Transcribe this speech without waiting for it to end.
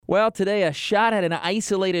Well, today a shot at an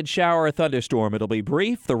isolated shower or thunderstorm. It'll be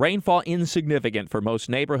brief, the rainfall insignificant for most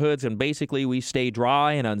neighborhoods, and basically we stay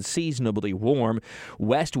dry and unseasonably warm.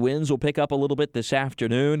 West winds will pick up a little bit this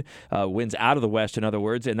afternoon, winds out of the west in other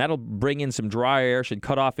words, and that'll bring in some dry air, should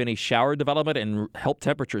cut off any shower development and help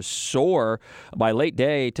temperatures soar by late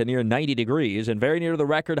day to near 90 degrees and very near the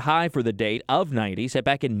record high for the date of 90, set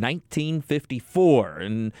back in 1954.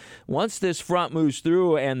 And once this front moves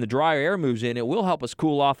through and the dry air moves in, it will help us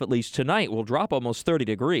cool off at least tonight. We'll drop almost 30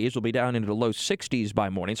 degrees. We'll be down into the low 60s by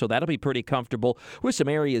morning, so that'll be pretty comfortable with some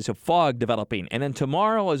areas of fog developing. And then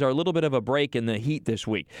tomorrow is our little bit of a break in the heat this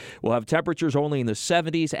week. We'll have temperatures only in the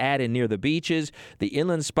 70s, at and near the beaches. The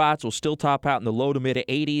inland spots will still top out in the low to mid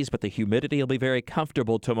 80s, but the humidity will be very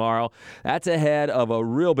comfortable tomorrow. That's ahead of a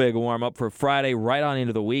real big warm-up for Friday right on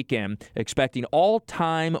into the weekend, expecting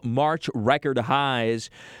all-time March record highs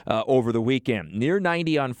over the weekend. Near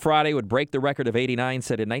 90 on Friday would break the record of 89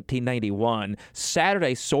 set in 1991.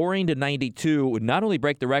 Saturday soaring to 92 would not only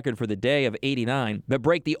break the record for the day of 89, but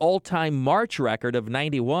break the all-time March record of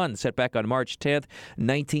 91 set back on March 10th,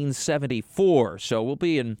 1974. So we'll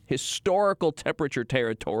be in historical temperature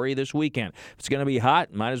territory this weekend. If it's going to be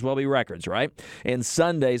hot, might as well be records, right? And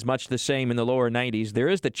Sunday's much the same in the lower 90s. There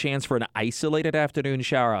is the chance for an isolated afternoon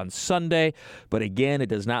shower on Sunday, but again, it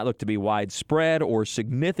does not look to be widespread or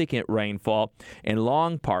significant rainfall, and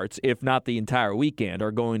long parts, if not the entire weekend,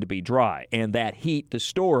 are going to be dry. And that heat, the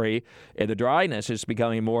story, and the dryness is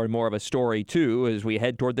becoming more and more of a story too as we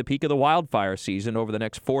head toward the peak of the wildfire season over the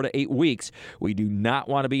next 4 to 8 weeks. We do not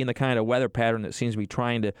want to be in the kind of weather pattern that seems to be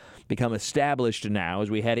trying to become established now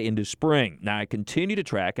as we head into spring. Now, I continue to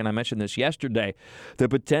track, and I mentioned this yesterday, the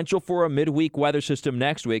potential for a midweek weather system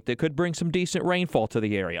next week that could bring some decent rainfall to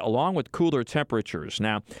the area, along with cooler temperatures.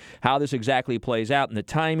 Now, how this exactly plays out and the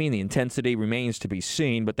timing, the intensity remains to be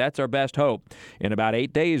seen, but that's our best hope. In about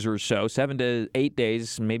 8 days or so, 7 to 8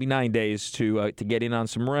 days, maybe 9 days to get in on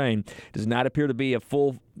some rain. Does not appear to be a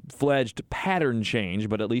full-fledged pattern change,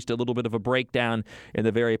 but at least a little bit of a breakdown in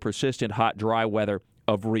the very persistent hot, dry weather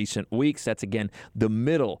of recent weeks. That's, again, the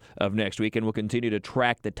middle of next week, and we'll continue to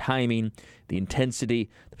track the timing, the intensity,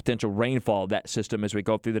 the potential rainfall of that system as we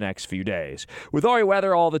go through the next few days. With all your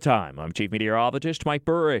weather all the time, I'm Chief Meteorologist Mike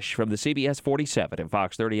Burrish from the CBS 47 and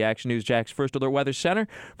Fox 30 Action News Jack's First Alert Weather Center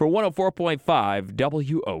for 104.5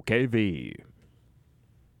 WOKV.